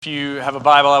If you have a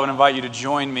Bible, I would invite you to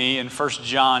join me in 1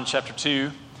 John chapter 2.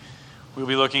 We'll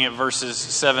be looking at verses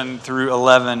 7 through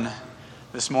 11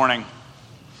 this morning.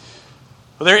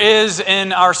 Well, there is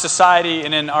in our society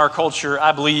and in our culture,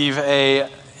 I believe, an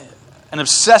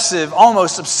obsessive,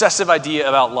 almost obsessive idea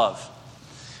about love.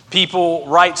 People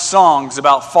write songs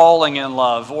about falling in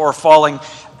love or falling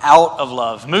out of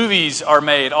love. Movies are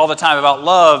made all the time about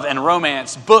love and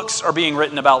romance. Books are being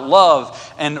written about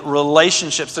love and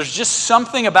relationships. There's just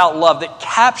something about love that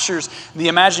captures the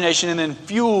imagination and then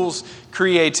fuels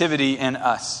creativity in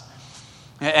us.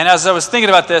 And as I was thinking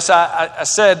about this, I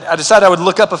decided I would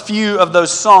look up a few of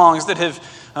those songs that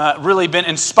have really been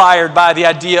inspired by the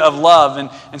idea of love.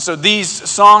 And so these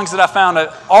songs that I found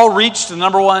all reached the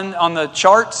number one on the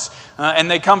charts.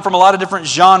 And they come from a lot of different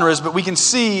genres, but we can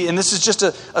see, and this is just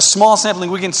a small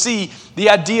sampling, we can see the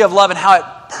idea of love and how it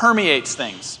permeates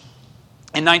things.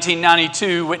 In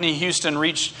 1992, Whitney Houston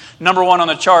reached number one on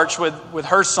the charts with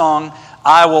her song,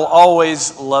 I Will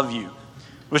Always Love You,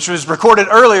 which was recorded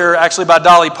earlier actually by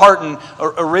Dolly Parton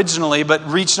originally, but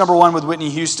reached number one with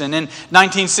Whitney Houston. In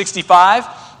 1965,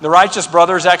 the Righteous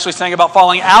Brothers actually sang about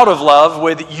falling out of love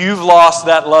with You've Lost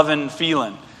That Lovin'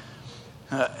 Feelin'.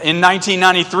 In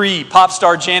 1993, pop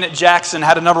star Janet Jackson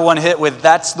had a number one hit with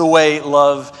That's the Way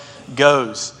Love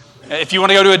Goes. If you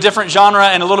want to go to a different genre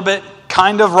and a little bit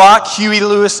kind of rock, Huey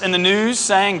Lewis and the News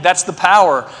sang That's the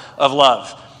Power of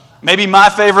Love. Maybe my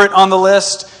favorite on the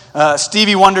list,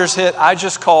 Stevie Wonder's hit I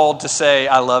Just Called to Say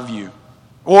I Love You.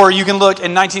 Or you can look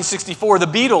in 1964, the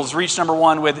Beatles reached number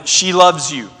one with She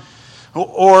Loves You.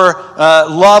 Or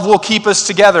Love Will Keep Us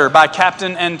Together by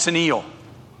Captain and Tennille.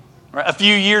 A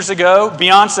few years ago,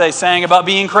 Beyonce sang about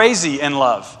being crazy in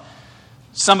love.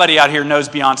 Somebody out here knows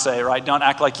Beyonce, right? Don't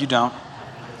act like you don't.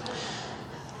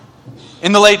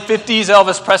 In the late 50s,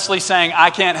 Elvis Presley sang, I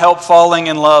Can't Help Falling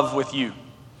in Love with You.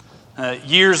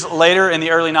 Years later, in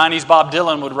the early 90s, Bob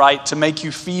Dylan would write To Make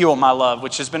You Feel My Love,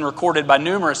 which has been recorded by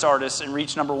numerous artists and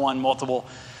reached number one multiple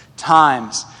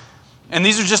times. And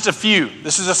these are just a few.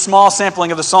 This is a small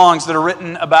sampling of the songs that are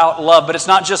written about love. But it's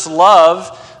not just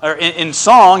love or in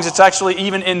songs, it's actually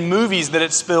even in movies that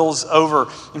it spills over.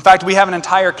 In fact, we have an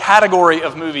entire category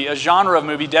of movie, a genre of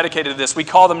movie dedicated to this. We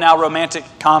call them now romantic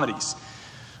comedies.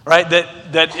 Right?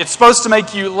 That it's supposed to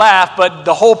make you laugh, but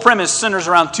the whole premise centers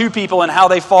around two people and how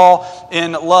they fall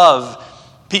in love.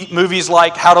 Movies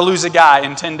like How to Lose a Guy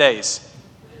in 10 Days,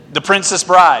 The Princess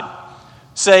Bride,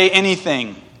 Say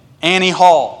Anything, Annie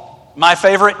Hall. My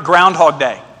favorite, Groundhog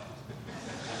Day.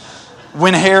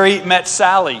 When Harry Met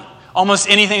Sally. Almost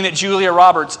anything that Julia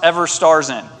Roberts ever stars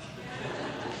in.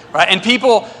 Right? And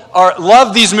people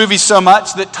love these movies so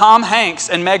much that Tom Hanks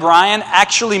and Meg Ryan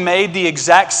actually made the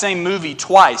exact same movie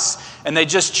twice. And they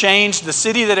just changed the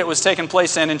city that it was taking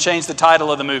place in and changed the title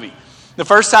of the movie. The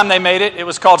first time they made it, it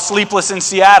was called Sleepless in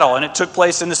Seattle. And it took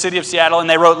place in the city of Seattle and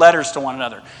they wrote letters to one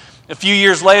another. A few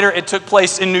years later, it took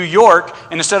place in New York,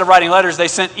 and instead of writing letters, they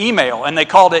sent email, and they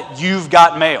called it You've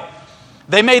Got Mail.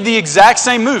 They made the exact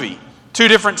same movie 2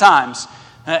 different times,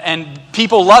 and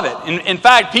people love it. In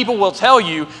fact, people will tell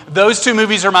you, those 2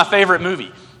 movies are my favorite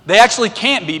movie. They actually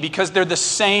can't be because they're the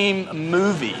same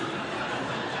movie.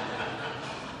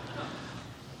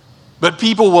 But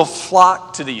people will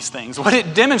flock to these things. What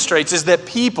it demonstrates is that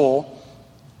people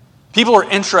are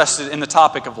interested in the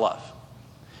topic of love.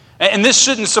 And this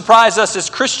shouldn't surprise us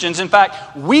as Christians. In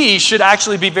fact, we should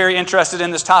actually be very interested in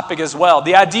this topic as well.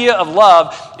 The idea of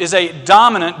love is a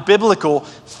dominant biblical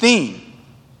theme.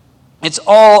 It's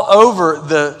all over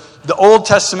the Old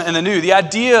Testament and the New. The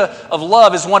idea of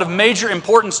love is one of major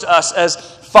importance to us as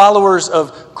followers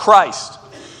of Christ.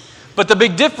 But the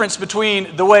big difference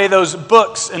between the way those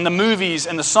books and the movies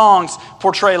and the songs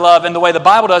portray love and the way the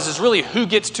Bible does is really who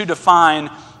gets to define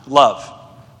love.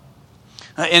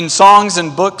 In songs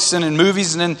and books and in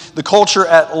movies and in the culture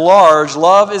at large,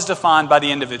 love is defined by the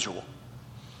individual.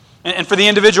 And for the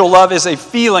individual, love is a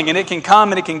feeling, and it can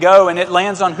come and it can go, and it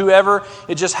lands on whoever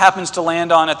it just happens to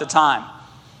land on at the time.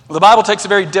 Well, the Bible takes a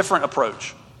very different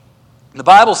approach. The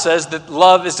Bible says that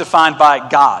love is defined by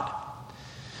God.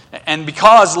 And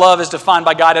because love is defined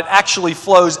by God, it actually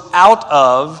flows out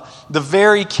of the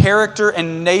very character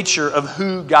and nature of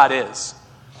who God is.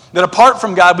 That apart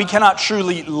from God, we cannot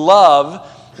truly love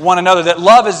one another. That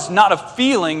love is not a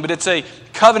feeling, but it's a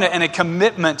covenant and a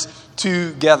commitment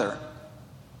together.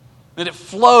 That it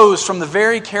flows from the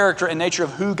very character and nature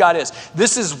of who God is.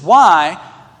 This is why,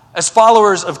 as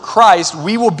followers of Christ,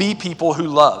 we will be people who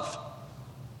love.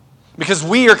 Because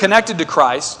we are connected to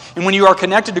Christ, and when you are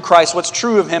connected to Christ, what's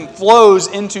true of Him flows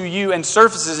into you and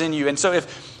surfaces in you. And so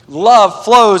if love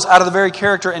flows out of the very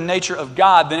character and nature of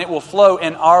God, then it will flow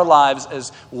in our lives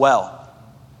as well.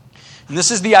 And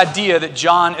this is the idea that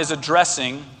John is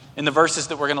addressing in the verses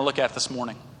that we're going to look at this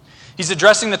morning. He's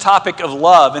addressing the topic of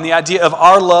love and the idea of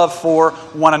our love for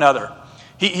one another.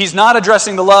 He's not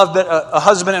addressing the love that a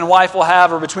husband and wife will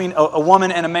have or between a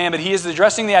woman and a man, but he is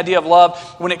addressing the idea of love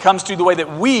when it comes to the way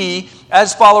that we,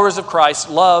 as followers of Christ,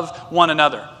 love one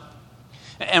another.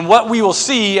 And what we will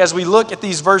see as we look at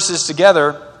these verses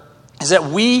together is that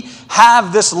we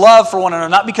have this love for one another,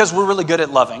 not because we're really good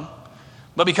at loving,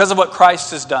 but because of what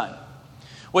Christ has done.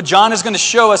 What John is going to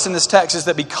show us in this text is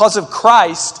that because of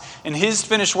Christ and his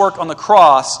finished work on the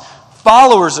cross,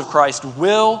 followers of Christ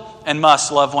will and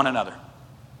must love one another.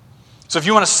 So if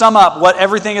you want to sum up what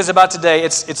everything is about today,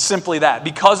 it's simply that.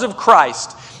 Because of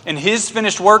Christ and his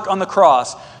finished work on the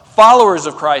cross, followers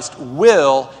of Christ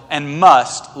will and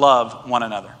must love one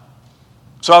another.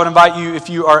 So I would invite you, if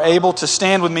you are able, to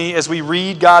stand with me as we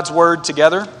read God's word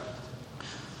together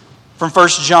from 1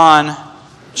 John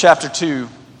chapter 2,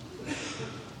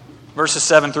 verses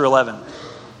 7 through 11.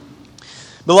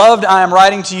 Beloved, I am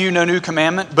writing to you no new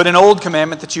commandment, but an old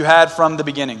commandment that you had from the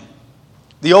beginning.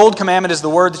 The old commandment is the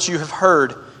word that you have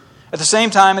heard. At the same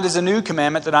time, it is a new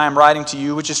commandment that I am writing to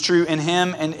you, which is true in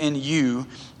him and in you,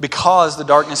 because the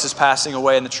darkness is passing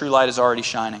away and the true light is already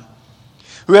shining.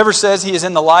 Whoever says he is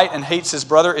in the light and hates his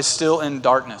brother is still in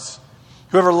darkness.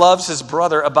 Whoever loves his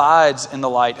brother abides in the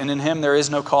light, and in him there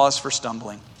is no cause for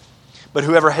stumbling. But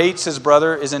whoever hates his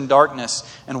brother is in darkness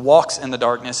and walks in the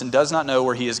darkness and does not know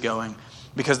where he is going,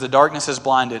 because the darkness has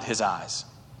blinded his eyes.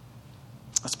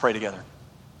 Let's pray together.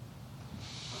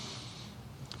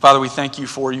 Father, we thank you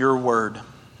for your word.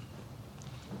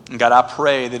 And God, I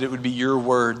pray that it would be your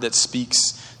word that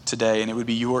speaks today, and it would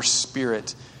be your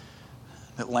spirit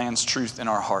that lands truth in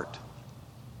our heart.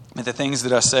 May the things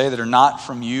that I say that are not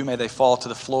from you, may they fall to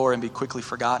the floor and be quickly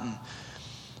forgotten.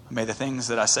 May the things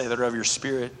that I say that are of your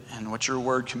spirit and what your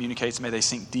word communicates, may they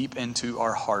sink deep into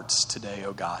our hearts today,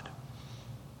 O God,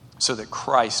 so that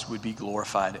Christ would be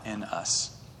glorified in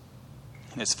us.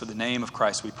 And it's for the name of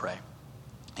Christ we pray.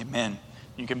 Amen.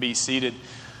 You can be seated.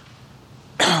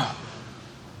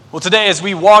 Well, today as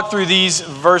we walk through these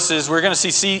verses, we're going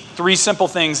to see three simple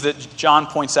things that John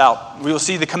points out. We will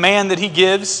see the command that he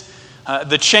gives,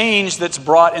 the change that's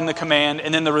brought in the command,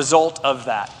 and then the result of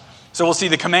that. So we'll see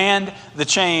the command, the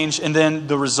change, and then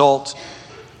the result.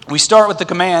 We start with the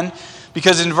command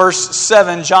because in verse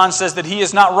 7, John says that he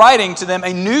is not writing to them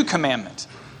a new commandment,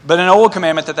 but an old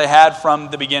commandment that they had from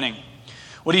the beginning.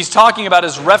 What he's talking about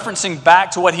is referencing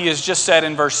back to what he has just said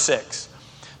in verse 6.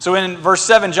 So in verse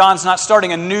 7, John's not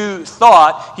starting a new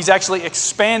thought. He's actually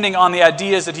expanding on the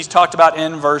ideas that he's talked about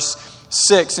in verse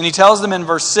 6. And he tells them in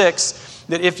verse 6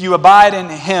 that if you abide in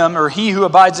him, or he who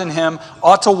abides in him,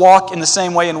 ought to walk in the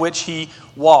same way in which he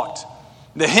walked.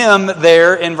 The him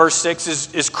there in verse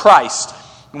 6 is Christ.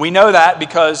 And we know that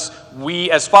because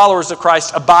we as followers of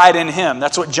Christ abide in him.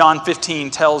 That's what John 15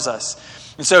 tells us.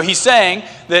 And so he's saying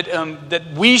that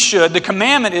the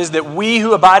commandment is that we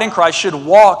who abide in Christ should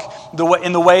walk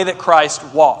in the way that Christ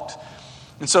walked.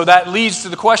 And so that leads to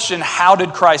the question, how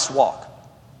did Christ walk?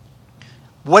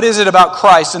 What is it about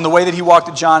Christ and the way that he walked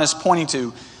that John is pointing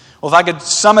to? Well, if I could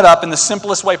sum it up in the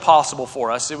simplest way possible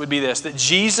for us, it would be this, that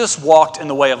Jesus walked in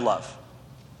the way of love.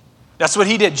 That's what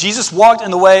he did. Jesus walked in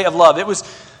the way of love.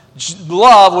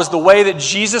 Love was the way that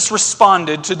Jesus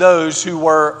responded to those who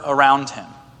were around him.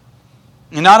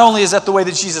 And not only is that the way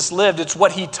that Jesus lived, it's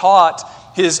what he taught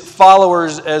his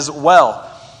followers as well.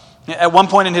 At one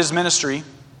point in his ministry,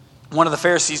 one of the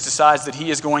Pharisees decides that he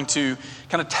is going to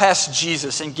kind of test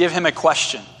Jesus and give him a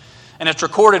question. And it's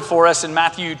recorded for us in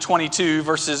Matthew 22,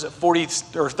 verses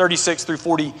 36 through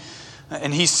 40.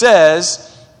 And he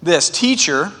says this,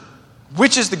 "Teacher,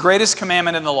 which is the greatest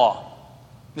commandment in the law?"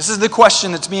 This is the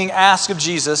question that's being asked of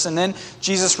Jesus. And then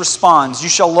Jesus responds, "You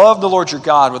shall love the Lord your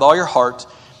God with all your heart,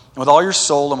 and with all your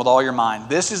soul, and with all your mind.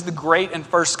 This is the great and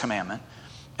first commandment.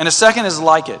 And a second is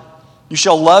like it. You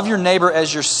shall love your neighbor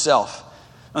as yourself.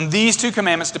 On these two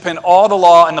commandments depend all the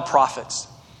law and the prophets."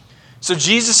 So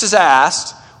Jesus is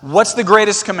asked, what's the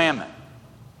greatest commandment?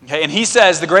 Okay, and he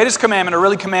says the greatest commandment, or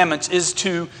really commandments, is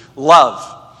to love.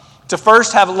 To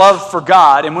first have love for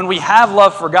God. And when we have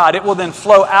love for God, it will then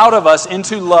flow out of us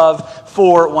into love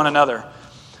for one another.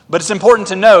 But it's important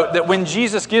to note that when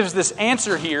Jesus gives this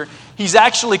answer here, he's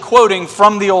actually quoting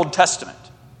from the Old Testament.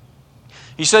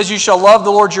 He says, "You shall love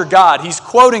the Lord your God." He's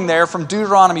quoting there from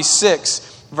Deuteronomy 6,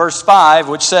 verse 5,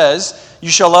 which says, "You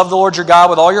shall love the Lord your God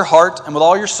with all your heart, and with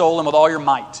all your soul, and with all your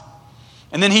might."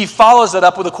 And then he follows it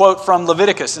up with a quote from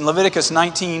Leviticus, in Leviticus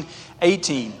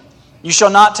 19:18. "You shall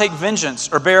not take vengeance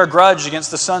or bear a grudge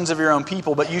against the sons of your own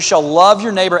people, but you shall love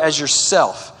your neighbor as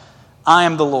yourself. I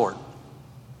am the Lord."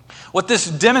 What this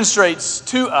demonstrates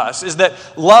to us is that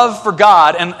love for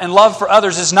God and love for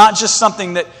others is not just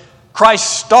something that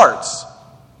Christ starts.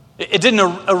 It didn't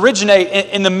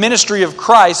originate in the ministry of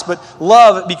Christ, but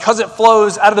love, because it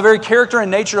flows out of the very character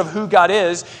and nature of who God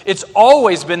is, it's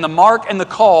always been the mark and the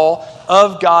call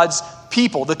of God's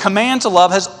people. The command to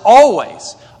love has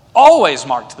always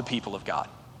marked the people of God.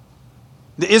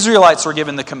 The Israelites were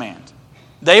given the command.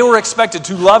 They were expected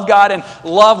to love God and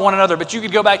love one another. But you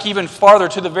could go back even farther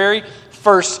to the very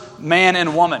first man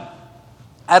and woman.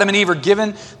 Adam and Eve are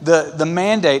given the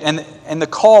mandate and the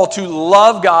call to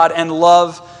love God and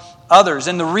love others.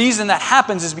 And the reason that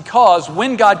happens is because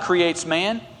when God creates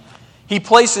man, He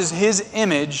places His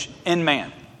image in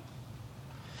man.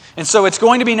 And so it's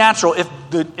going to be natural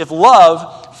if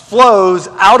love flows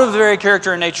out of the very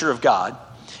character and nature of God,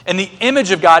 and the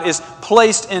image of God is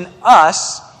placed in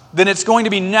us, then it's going to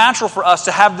be natural for us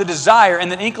to have the desire and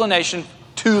the inclination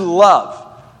to love.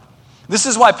 This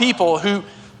is why people who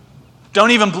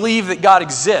don't even believe that God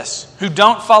exists, who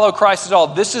don't follow Christ at all,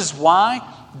 this is why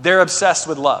they're obsessed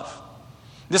with love.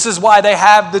 This is why they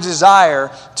have the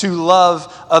desire to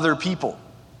love other people.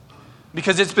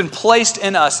 Because it's been placed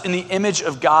in us, in the image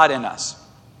of God in us.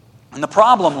 And the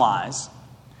problem lies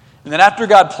in that after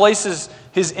God places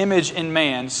His image in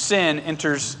man, sin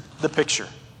enters the picture.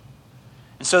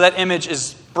 And so that image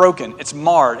is broken, it's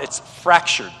marred, it's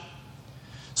fractured.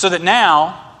 So that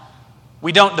now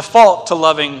we don't default to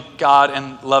loving God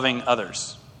and loving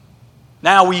others.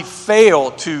 Now we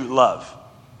fail to love.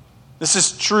 This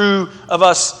is true of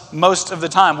us most of the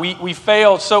time. We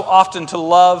fail so often to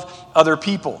love other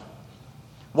people.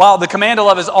 While the command to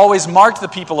love has always marked the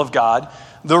people of God,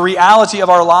 the reality of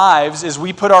our lives is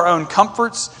we put our own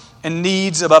comforts and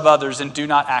needs above others and do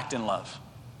not act in love.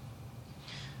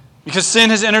 Because sin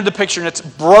has entered the picture and it's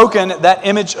broken that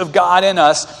image of God in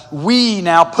us, we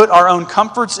now put our own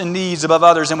comforts and needs above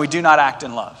others and we do not act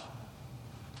in love.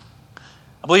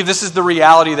 I believe this is the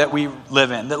reality that we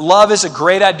live in. That love is a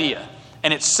great idea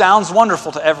and it sounds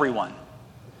wonderful to everyone,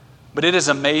 but it is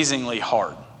amazingly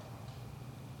hard.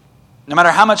 No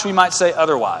matter how much we might say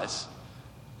otherwise,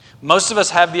 most of us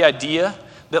have the idea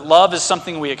that love is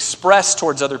something we express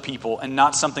towards other people and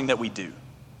not something that we do.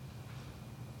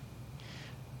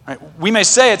 Right? We may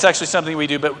say it's actually something we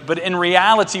do, but in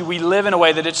reality, we live in a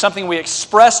way that it's something we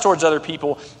express towards other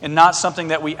people and not something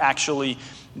that we actually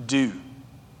do.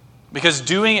 Because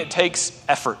doing it takes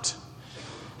effort,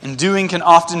 and doing can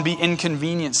often be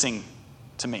inconveniencing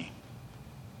to me.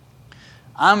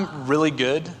 I'm really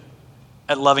good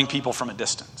at loving people from a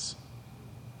distance.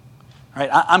 Right?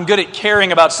 I'm good at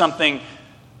caring about something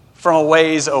from a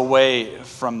ways away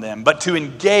from them. But to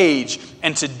engage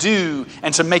and to do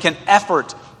and to make an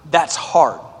effort, that's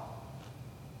hard.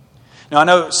 Now, I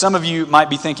know some of you might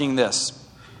be thinking this.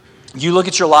 You look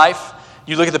at your life,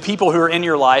 you look at the people who are in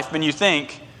your life, and you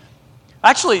think,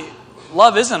 actually,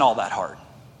 love isn't all that hard.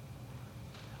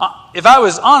 If I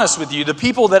was honest with you, the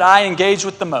people that I engage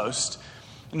with the most,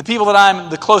 and the people that I'm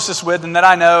the closest with and that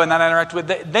I know and that I interact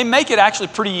with, they make it actually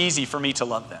pretty easy for me to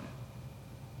love them.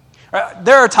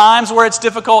 There are times where it's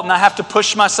difficult and I have to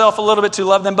push myself a little bit to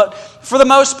love them, but for the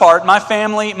most part, my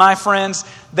family, my friends,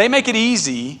 they make it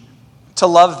easy to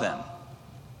love them.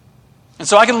 And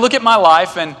so I can look at my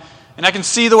life and I can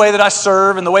see the way that I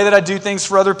serve and the way that I do things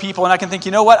for other people, and I can think,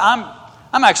 you know what,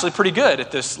 I'm actually pretty good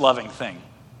at this loving thing.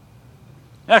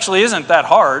 It actually isn't that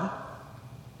hard.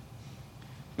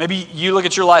 Maybe you look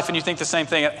at your life and you think the same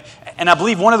thing. And I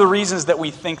believe one of the reasons that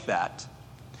we think that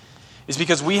is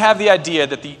because we have the idea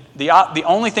that the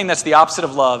only thing that's the opposite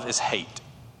of love is hate.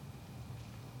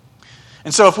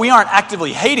 And so if we aren't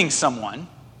actively hating someone,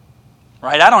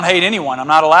 right? I don't hate anyone. I'm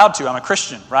not allowed to. I'm a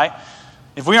Christian, right?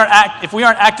 If we aren't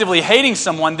actively hating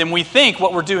someone, then we think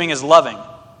what we're doing is loving.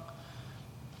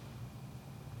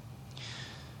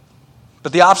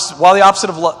 But while the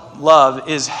opposite of love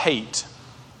is hate,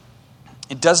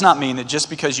 it does not mean that just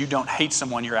because you don't hate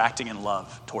someone, you're acting in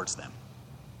love towards them.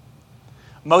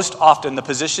 Most often, the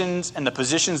positions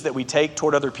that we take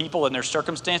toward other people and their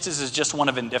circumstances is just one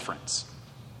of indifference.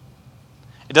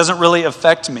 It doesn't really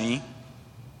affect me.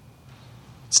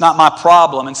 It's not my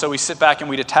problem, and so we sit back and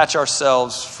we detach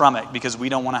ourselves from it because we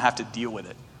don't want to have to deal with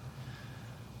it.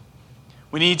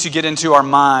 We need to get into our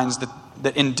minds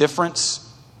that indifference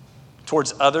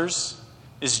towards others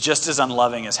is just as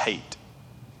unloving as hate.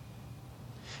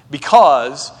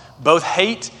 Because both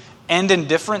hate and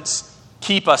indifference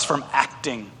keep us from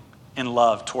acting in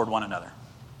love toward one another.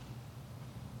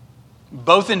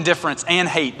 both indifference and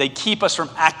hate. They keep us from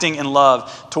acting in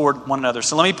love toward one another.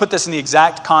 So let me put this in the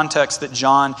exact context that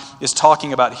John is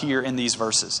talking about here in these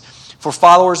verses. For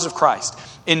followers of Christ,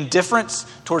 indifference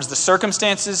towards the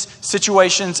circumstances,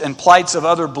 situations, and plights of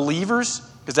other believers,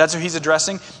 because that's who he's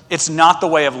addressing, it's not the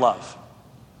way of love.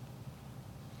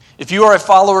 If you are a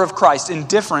follower of Christ,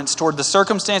 indifference toward the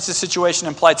circumstances, situation,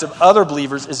 and plights of other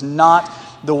believers is not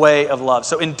the way of love.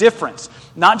 So indifference,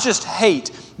 not just hate,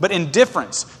 but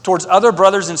indifference towards other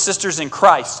brothers and sisters in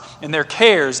Christ and their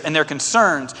cares and their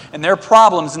concerns and their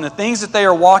problems and the things that they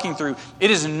are walking through, it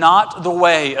is not the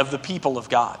way of the people of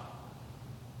God.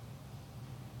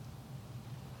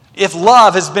 If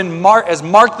love has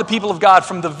marked the people of God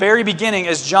from the very beginning,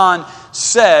 as John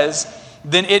says,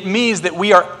 then it means that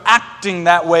we are acting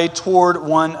that way toward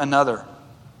one another.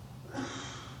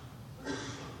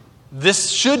 This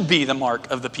should be the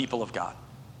mark of the people of God.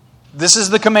 This is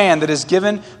the command that is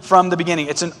given from the beginning.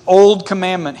 It's an old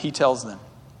commandment, he tells them.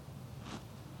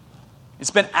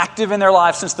 It's been active in their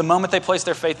lives since the moment they placed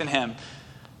their faith in him.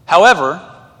 However,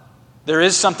 there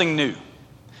is something new.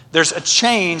 There's a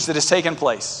change that has taken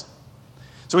place.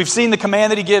 So we've seen the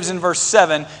command that he gives in verse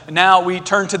 7, and now we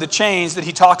turn to the change that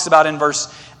he talks about in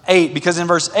verse 8, because in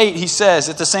verse 8 he says,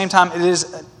 at the same time, it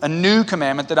is a new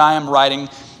commandment that I am writing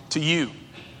to you.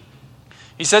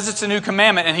 He says it's a new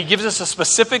commandment, and he gives us a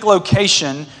specific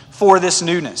location for this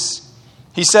newness.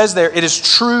 He says there, it is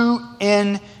true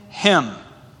in him.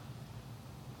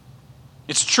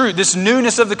 It's true. This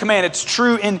newness of the command, it's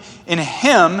true in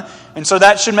him. And so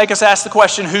that should make us ask the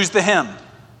question, who's the him?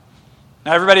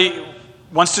 Now everybody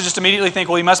wants to just immediately think,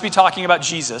 well, he must be talking about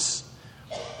Jesus.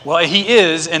 Well, he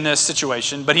is in this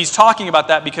situation, but he's talking about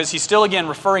that because he's still, again,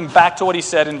 referring back to what he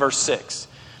said in verse 6.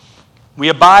 We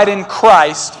abide in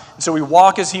Christ, and so we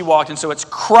walk as he walked, and so it's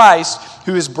Christ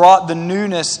who has brought the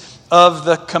newness of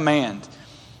the command.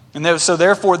 And so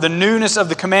therefore, the newness of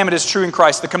the commandment is true in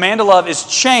Christ. The command to love is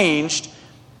changed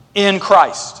in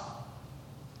Christ.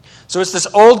 So it's this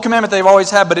old commandment they've always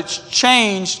had, but it's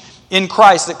changed in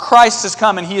Christ. That Christ has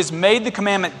come and he has made the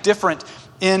commandment different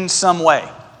in some way.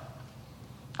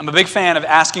 I'm a big fan of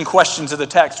asking questions of the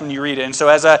text when you read it. And so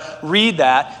as I read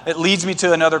that, it leads me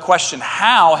to another question.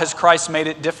 How has Christ made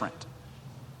it different?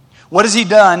 What has he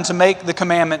done to make the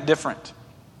commandment different?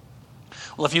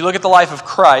 Well, if you look at the life of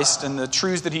Christ and the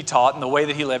truths that he taught and the way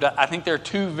that he lived, I think there are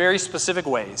two very specific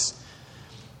ways,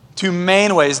 two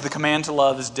main ways the command to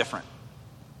love is different.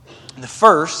 The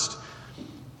first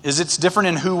is it's different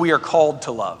in who we are called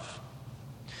to love.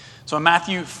 So in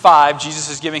Matthew 5, Jesus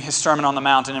is giving his Sermon on the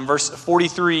Mount, and in verse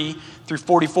 43 through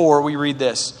 44, we read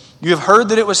this. You have heard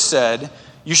that it was said,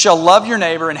 you shall love your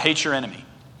neighbor and hate your enemy.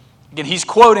 Again, he's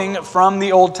quoting from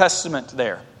the Old Testament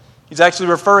there. He's actually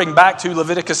referring back to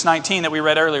Leviticus 19 that we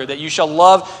read earlier, that you shall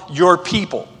love your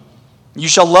people. You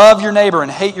shall love your neighbor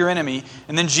and hate your enemy.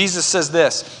 And then Jesus says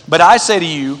this, but I say to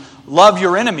you, love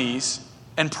your enemies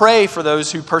and pray for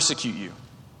those who persecute you.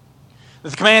 The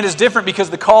command is different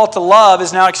because the call to love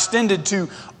is now extended to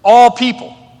all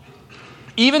people,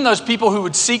 even those people who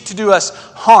would seek to do us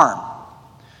harm.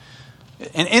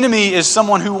 An enemy is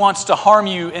someone who wants to harm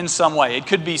you in some way. It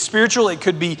could be spiritual, it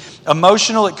could be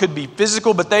emotional, it could be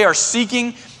physical, but they are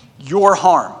seeking your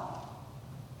harm.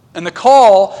 And the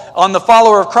call on the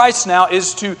follower of Christ now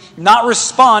is to not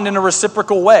respond in a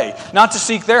reciprocal way, not to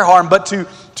seek their harm, but to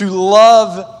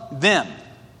love them.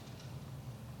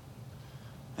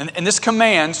 And this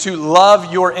command to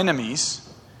love your enemies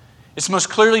is most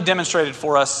clearly demonstrated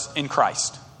for us in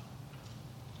Christ.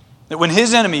 That when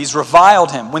his enemies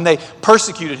reviled him, when they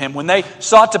persecuted him, when they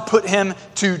sought to put him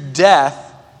to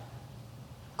death,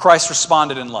 Christ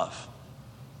responded in love.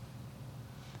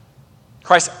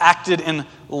 Christ acted in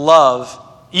love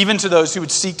even to those who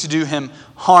would seek to do him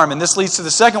harm. And this leads to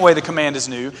the second way the command is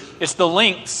new. It's the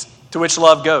lengths to which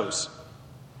love goes.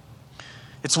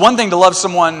 It's one thing to love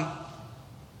someone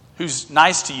who's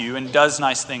nice to you and does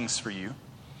nice things for you.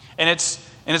 And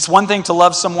it's one thing to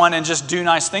love someone and just do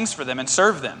nice things for them and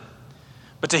serve them.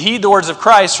 But to heed the words of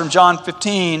Christ from John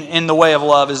 15 in the way of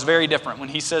love is very different when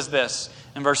he says this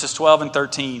in verses 12 and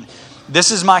 13. This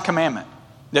is my commandment,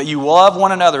 that you love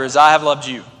one another as I have loved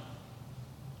you.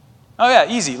 Oh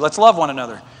yeah, easy. Let's love one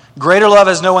another. Greater love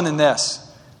has no one than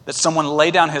this, that someone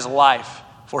lay down his life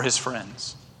for his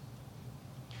friends.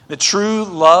 The true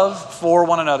love for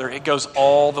one another, it goes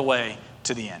all the way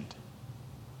to the end.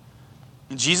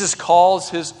 And Jesus calls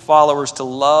his followers to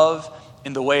love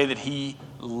in the way that he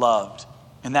loved.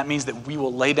 And that means that we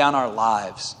will lay down our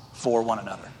lives for one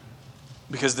another.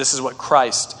 Because this is what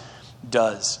Christ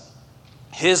does.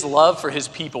 His love for his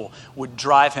people would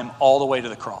drive him all the way to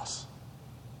the cross.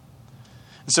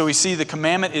 So we see the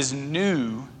commandment is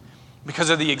new because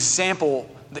of the example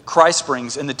that Christ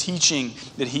brings and the teaching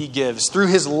that he gives. Through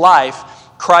his life,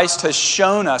 Christ has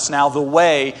shown us now the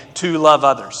way to love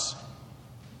others.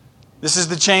 This is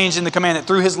the change in the commandment.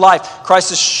 Through his life, Christ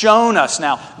has shown us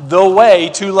now the way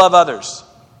to love others.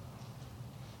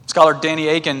 Scholar Danny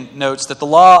Akin notes that the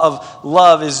law of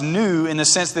love is new in the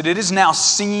sense that it is now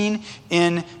seen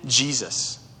in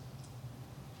Jesus.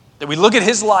 That we look at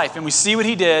his life and we see what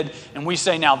he did and we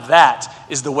say, now that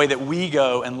is the way that we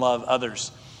go and love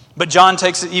others. But John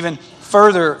takes it even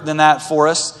further than that for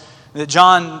us. That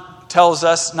John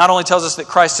not only tells us that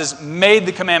Christ has made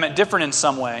the commandment different in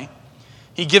some way,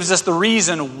 he gives us the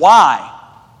reason why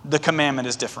the commandment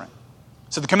is different.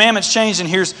 So the commandment's changed, and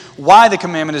here's why the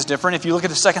commandment is different. If you look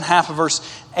at the second half of verse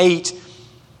 8,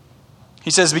 he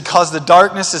says, because the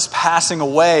darkness is passing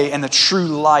away and the true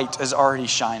light is already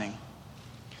shining.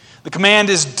 The command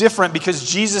is different because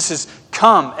Jesus has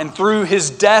come, and through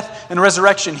his death and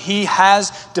resurrection, he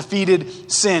has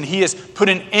defeated sin. He has put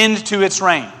an end to its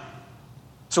reign.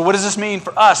 So what does this mean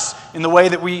for us in the way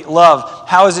that we love?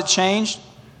 How has it changed?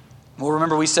 Well,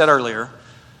 remember we said earlier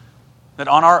that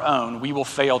on our own, we will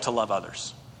fail to love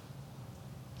others.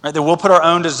 Right? That we'll put our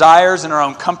own desires and our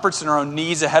own comforts and our own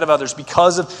needs ahead of others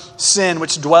because of sin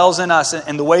which dwells in us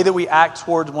and the way that we act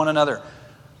toward one another.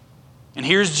 And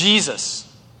here's Jesus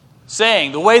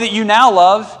saying, the way that you now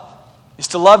love is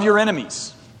to love your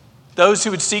enemies, those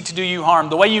who would seek to do you harm.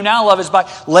 The way you now love is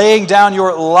by laying down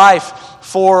your life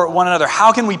for one another.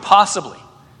 How can we possibly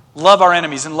love our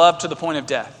enemies and love to the point of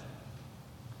death?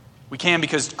 We can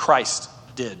because Christ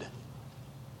did.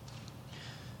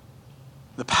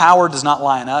 The power does not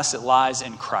lie in us, it lies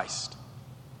in Christ.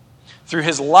 Through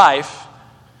his life,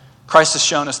 Christ has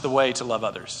shown us the way to love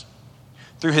others.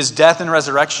 Through his death and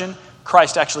resurrection,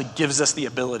 Christ actually gives us the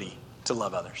ability to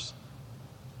love others.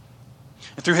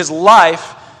 And through his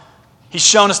life, he's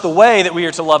shown us the way that we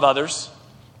are to love others,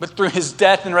 but through his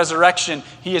death and resurrection,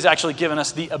 he has actually given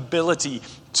us the ability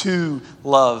to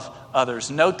love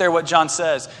others. Note there what John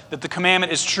says, that the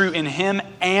commandment is true in him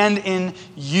and in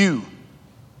you.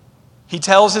 He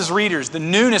tells his readers the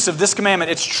newness of this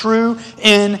commandment, it's true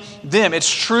in them.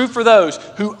 It's true for those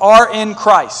who are in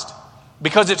Christ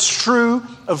because it's true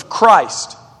of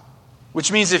Christ.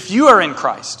 Which means if you are in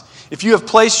Christ, if you have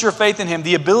placed your faith in him,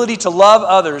 the ability to love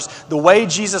others the way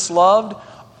Jesus loved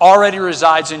already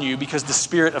resides in you because the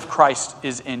Spirit of Christ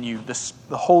is in you.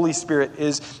 The Holy Spirit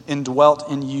is indwelt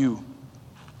in you.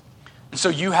 And so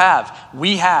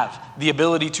we have the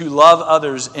ability to love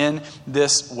others in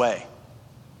this way.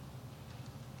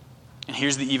 And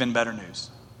here's the even better news.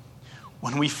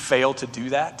 When we fail to do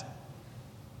that,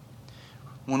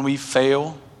 when we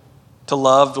fail to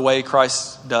love the way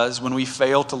Christ does, when we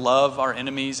fail to love our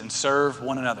enemies and serve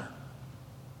one another,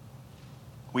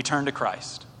 we turn to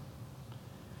Christ.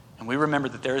 And we remember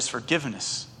that there is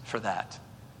forgiveness for that.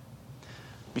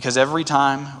 Because every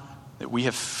time that we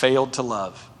have failed to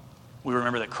love, we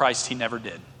remember that Christ, he never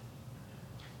did.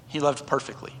 He loved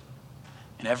perfectly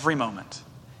in every moment.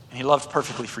 And he loved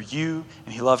perfectly for you,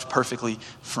 and he loved perfectly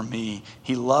for me.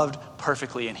 He loved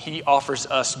perfectly, and he offers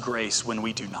us grace when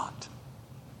we do not.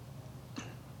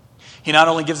 He not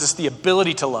only gives us the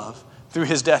ability to love through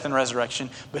his death and resurrection,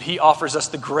 but he offers us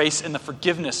the grace and the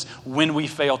forgiveness when we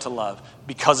fail to love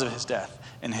because of his death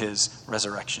and his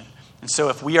resurrection. And so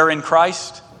if we are in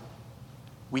Christ,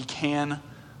 we can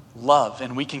love,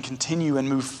 and we can continue and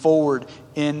move forward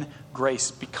in grace.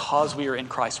 Because we are in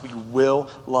Christ, we will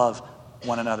love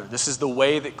one another. This is the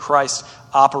way that Christ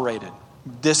operated.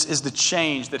 This is the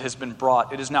change that has been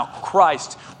brought. It is now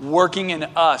Christ working in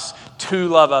us to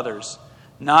love others,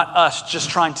 not us just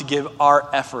trying to give our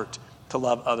effort to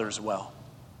love others well.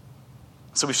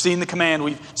 So we've seen the command,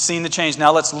 we've seen the change.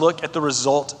 Now let's look at the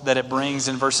result that it brings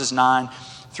in verses 9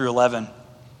 through 11.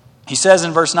 He says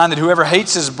in verse 9 that whoever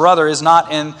hates his brother is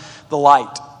not in the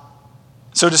light.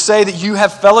 So to say that you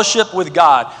have fellowship with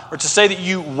God, or to say that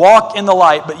you walk in the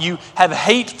light, but you have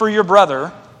hate for your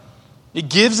brother, it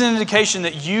gives an indication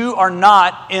that you are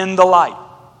not in the light.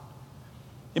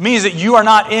 It means that you are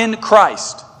not in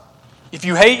Christ. If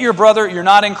you hate your brother, you're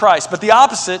not in Christ. But the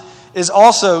opposite is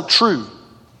also true.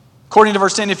 According to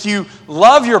verse 10, if you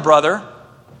love your brother,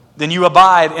 then you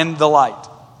abide in the light.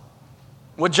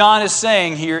 What John is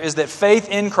saying here is that faith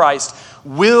in Christ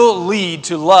will lead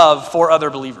to love for other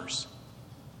believers.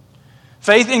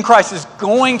 Faith in Christ is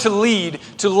going to lead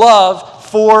to love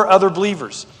for other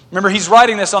believers. Remember, he's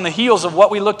writing this on the heels of what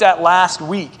we looked at last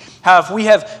week. How if we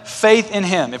have faith in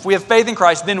him, if we have faith in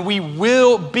Christ, then we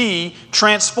will be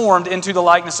transformed into the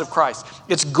likeness of Christ.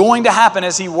 It's going to happen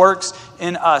as he works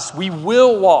in us. We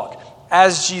will walk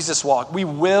as Jesus walked. We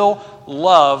will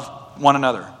love one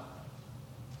another.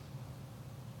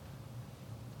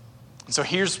 And so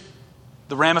here's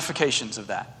the ramifications of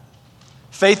that.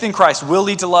 Faith in Christ will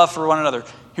lead to love for one another.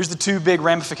 Here's the two big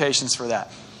ramifications for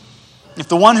that. If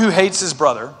the one who hates his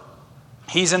brother,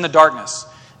 he's in the darkness.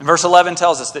 And verse 11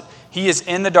 tells us that he is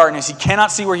in the darkness. He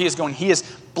cannot see where he is going. He is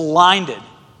blinded.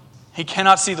 He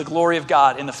cannot see the glory of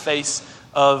God in the face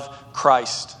of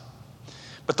Christ.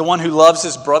 But the one who loves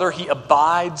his brother, he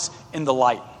abides in the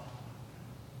light.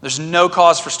 There's no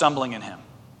cause for stumbling in him.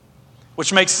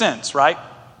 Which makes sense, right?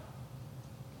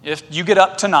 If you get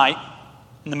up tonight,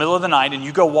 in the middle of the night, and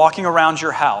you go walking around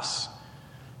your house,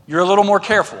 you're a little more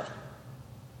careful.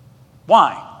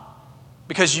 Why?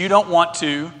 Because you don't want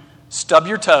to stub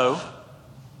your toe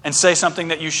and say something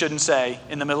that you shouldn't say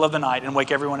in the middle of the night and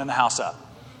wake everyone in the house up.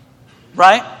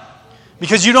 Right?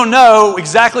 Because you don't know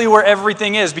exactly where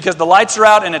everything is, because the lights are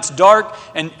out and it's dark,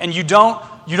 and you don't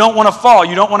want to fall,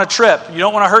 you don't want to trip, you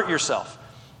don't want to hurt yourself.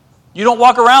 You don't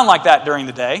walk around like that during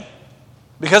the day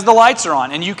because the lights are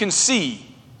on and you can see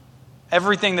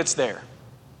everything that's there.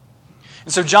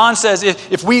 And so John says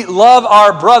if we love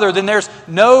our brother, then there's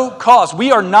no cause.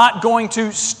 We are not going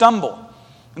to stumble.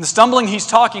 And the stumbling he's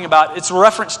talking about, it's a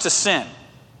reference to sin.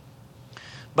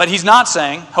 But he's not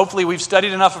saying, hopefully we've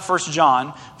studied enough of 1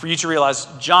 John for you to realize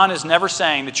John is never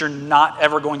saying that you're not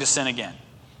ever going to sin again.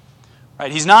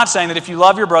 Right? He's not saying that if you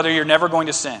love your brother, you're never going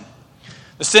to sin.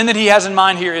 The sin that he has in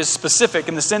mind here is specific,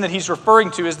 and the sin that he's referring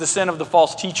to is the sin of the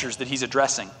false teachers that he's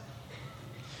addressing.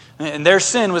 And their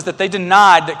sin was that they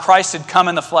denied that Christ had come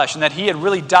in the flesh and that he had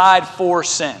really died for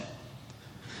sin.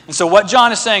 And so what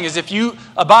John is saying is if you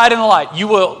abide in the light, you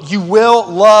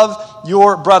will love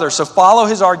your brother. So follow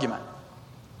his argument.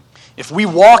 If we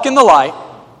walk in the light,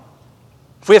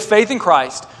 if we have faith in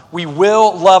Christ, we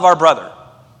will love our brother.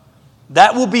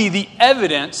 That will be the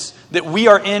evidence that we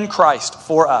are in Christ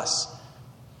for us.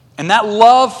 And that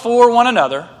love for one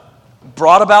another,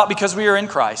 brought about because we are in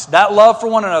Christ, that love for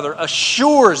one another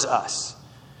assures us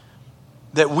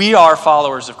that we are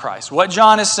followers of Christ. What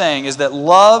John is saying is that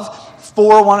love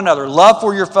for one another, love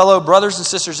for your fellow brothers and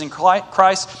sisters in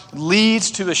Christ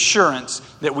leads to assurance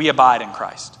that we abide in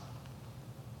Christ.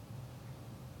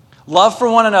 Love for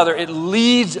one another, it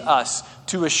leads us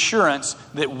to assurance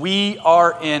that we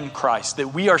are in Christ,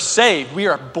 that we are saved, we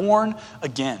are born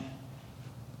again.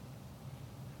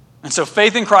 And so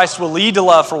faith in Christ will lead to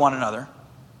love for one another.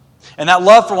 And that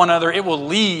love for one another, it will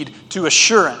lead to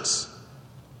assurance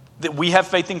that we have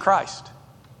faith in Christ.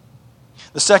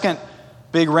 The second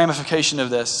big ramification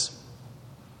of this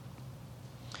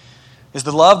is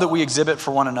the love that we exhibit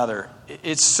for one another.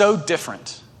 It's so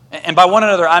different. And by one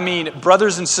another, I mean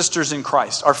brothers and sisters in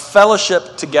Christ, our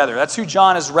fellowship together. That's who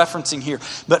John is referencing here.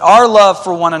 But our love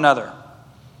for one another,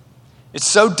 it's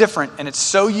so different and it's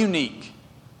so unique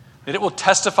that it will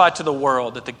testify to the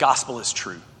world that the gospel is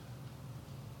true.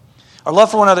 Our love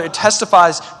for one another, it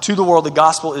testifies to the world the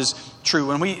gospel is true.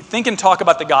 When we think and talk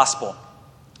about the gospel,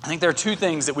 I think there are two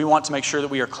things that we want to make sure that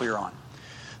we are clear on.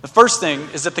 The first thing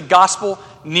is that the gospel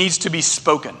needs to be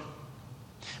spoken.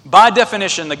 By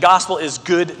definition, the gospel is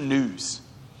good news.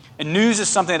 And news is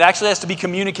something that actually has to be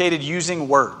communicated using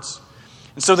words.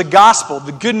 And so the gospel,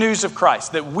 the good news of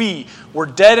Christ, that we were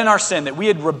dead in our sin, that we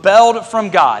had rebelled from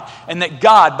God, and that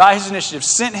God, by his initiative,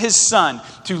 sent his Son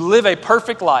to live a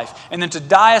perfect life and then to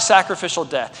die a sacrificial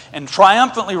death and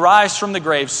triumphantly rise from the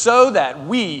grave so that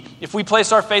we, if we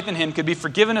place our faith in him, could be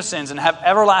forgiven of sins and have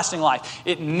everlasting life.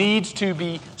 It needs to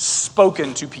be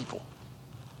spoken to people.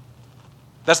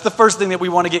 That's the first thing that we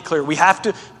want to get clear. We have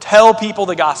to tell people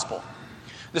the gospel.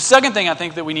 The second thing I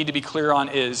think that we need to be clear on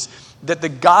is that the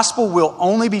gospel will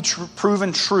only be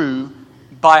proven true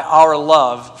by our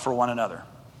love for one another.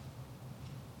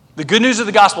 The good news of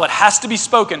the gospel, it has to be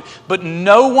spoken, but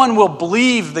no one will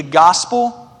believe the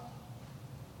gospel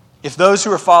if those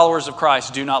who are followers of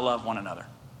Christ do not love one another.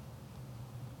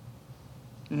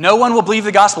 No one will believe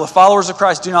the gospel if followers of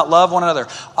Christ do not love one another.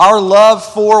 Our love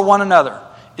for one another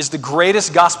is the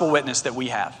greatest gospel witness that we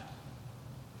have.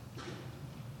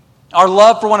 Our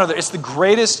love for one another, it's the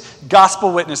greatest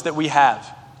gospel witness that we have.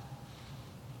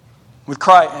 When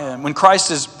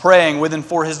Christ is praying with and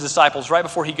for his disciples, right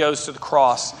before he goes to the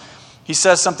cross, he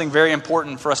says something very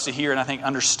important for us to hear and I think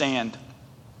understand.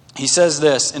 He says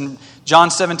this in John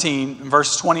 17,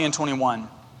 verse 20 and 21.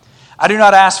 I do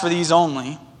not ask for these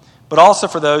only, but also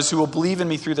for those who will believe in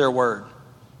me through their word,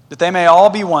 that they may all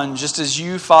be one, just as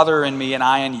you, Father, are in me and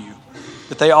I in you,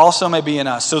 that they also may be in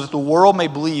us, so that the world may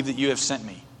believe that you have sent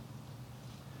me.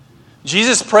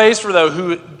 Jesus prays for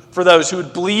those who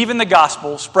would believe in the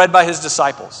gospel spread by his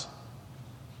disciples.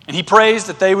 And he prays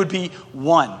that they would be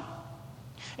one.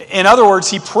 In other words,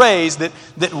 he prays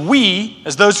that we,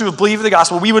 as those who believe in the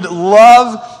gospel, we would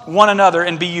love one another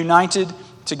and be united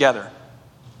together.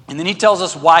 And then he tells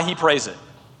us why he prays it.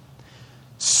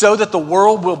 So that the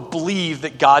world will believe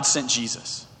that God sent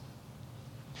Jesus.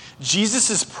 Jesus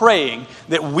is praying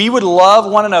that we would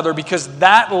love one another because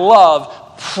that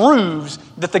love proves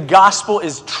that the gospel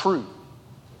is true.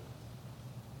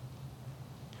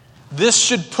 This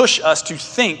should push us to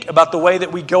think about the way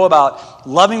that we go about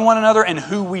loving one another and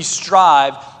who we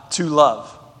strive to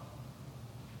love.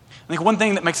 I think one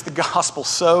thing that makes the gospel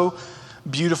so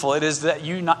beautiful, it is that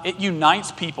it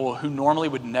unites people who normally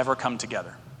would never come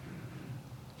together.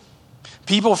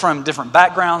 People from different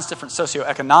backgrounds, different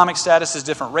socioeconomic statuses,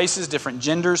 different races, different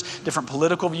genders, different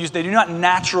political views, they do not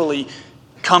naturally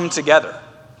come together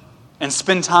and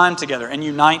spend time together and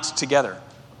unite together.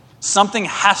 Something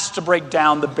has to break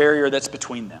down the barrier that's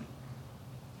between them.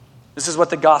 This is what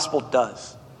the gospel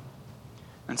does.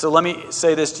 And so let me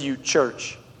say this to you,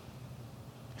 church.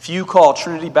 If you call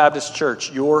Trinity Baptist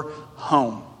Church your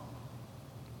home,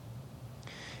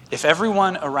 if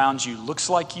everyone around you looks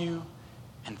like you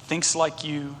and thinks like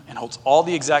you and holds all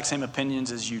the exact same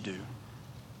opinions as you do,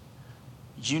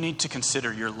 you need to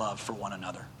consider your love for one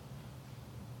another.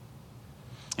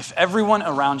 If everyone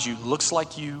around you looks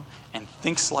like you and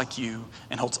thinks like you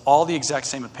and holds all the exact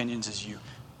same opinions as you,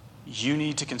 you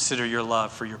need to consider your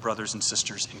love for your brothers and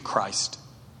sisters in Christ.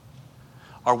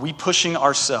 Are we pushing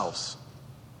ourselves,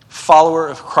 follower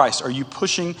of Christ, are you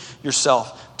pushing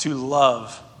yourself to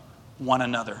love one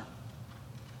another?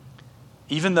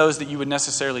 Even those that you would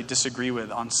necessarily disagree with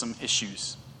on some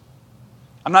issues.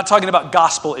 I'm not talking about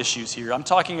gospel issues here. I'm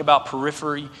talking about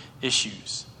periphery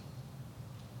issues.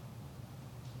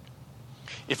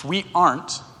 If we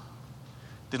aren't,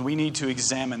 then we need to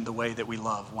examine the way that we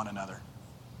love one another.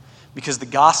 Because the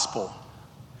gospel,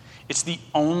 it's the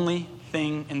only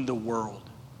thing in the world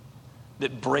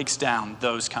that breaks down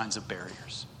those kinds of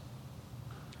barriers.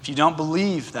 If you don't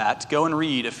believe that, go and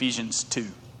read Ephesians 2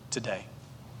 today.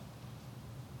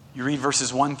 You read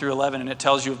verses 1 through 11 and it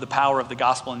tells you of the power of the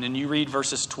gospel. And then you read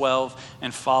verses 12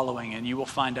 and following and you will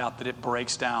find out that it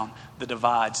breaks down the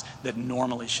divides that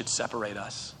normally should separate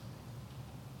us.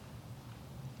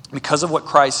 Because of what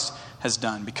Christ has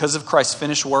done, because of Christ's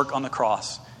finished work on the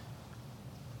cross,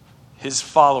 his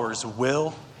followers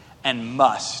will and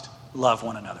must love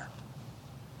one another.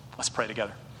 Let's pray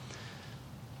together.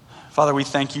 Father, we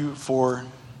thank you for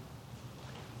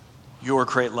your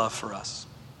great love for us.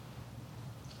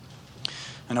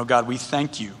 And oh God, we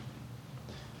thank you.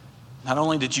 Not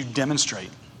only did you demonstrate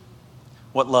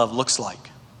what love looks like,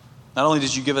 not only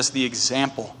did you give us the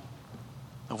example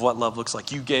of what love looks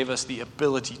like, you gave us the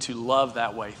ability to love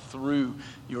that way through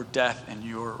your death and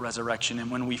your resurrection.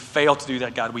 And when we fail to do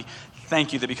that, God, we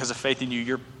thank you that because of faith in you,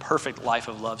 your perfect life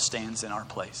of love stands in our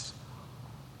place.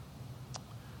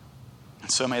 And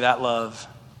so may that love,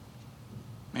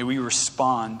 may we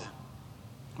respond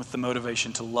with the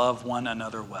motivation to love one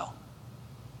another well.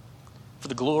 For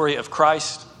the glory of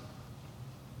Christ,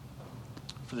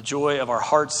 for the joy of our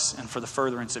hearts, and for the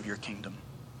furtherance of your kingdom.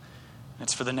 And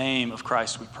it's for the name of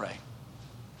Christ we pray.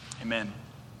 Amen.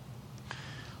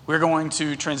 We're going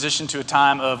to transition to a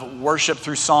time of worship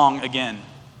through song again.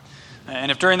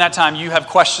 And if during that time you have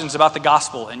questions about the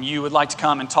gospel and you would like to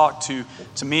come and talk to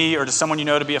me or to someone you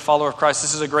know to be a follower of Christ,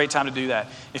 this is a great time to do that.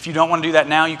 If you don't want to do that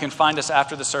now, you can find us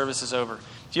after the service is over.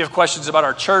 If you have questions about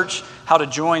our church, how to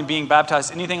join, being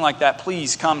baptized, anything like that,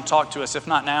 please come talk to us. If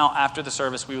not now, after the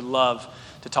service, we would love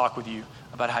to talk with you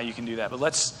about how you can do that. But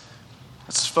let's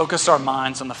focus our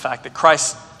minds on the fact that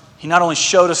Christ, he not only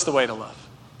showed us the way to love,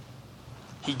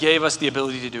 he gave us the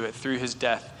ability to do it through his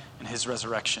death and his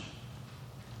resurrection.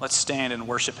 Let's stand and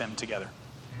worship him together.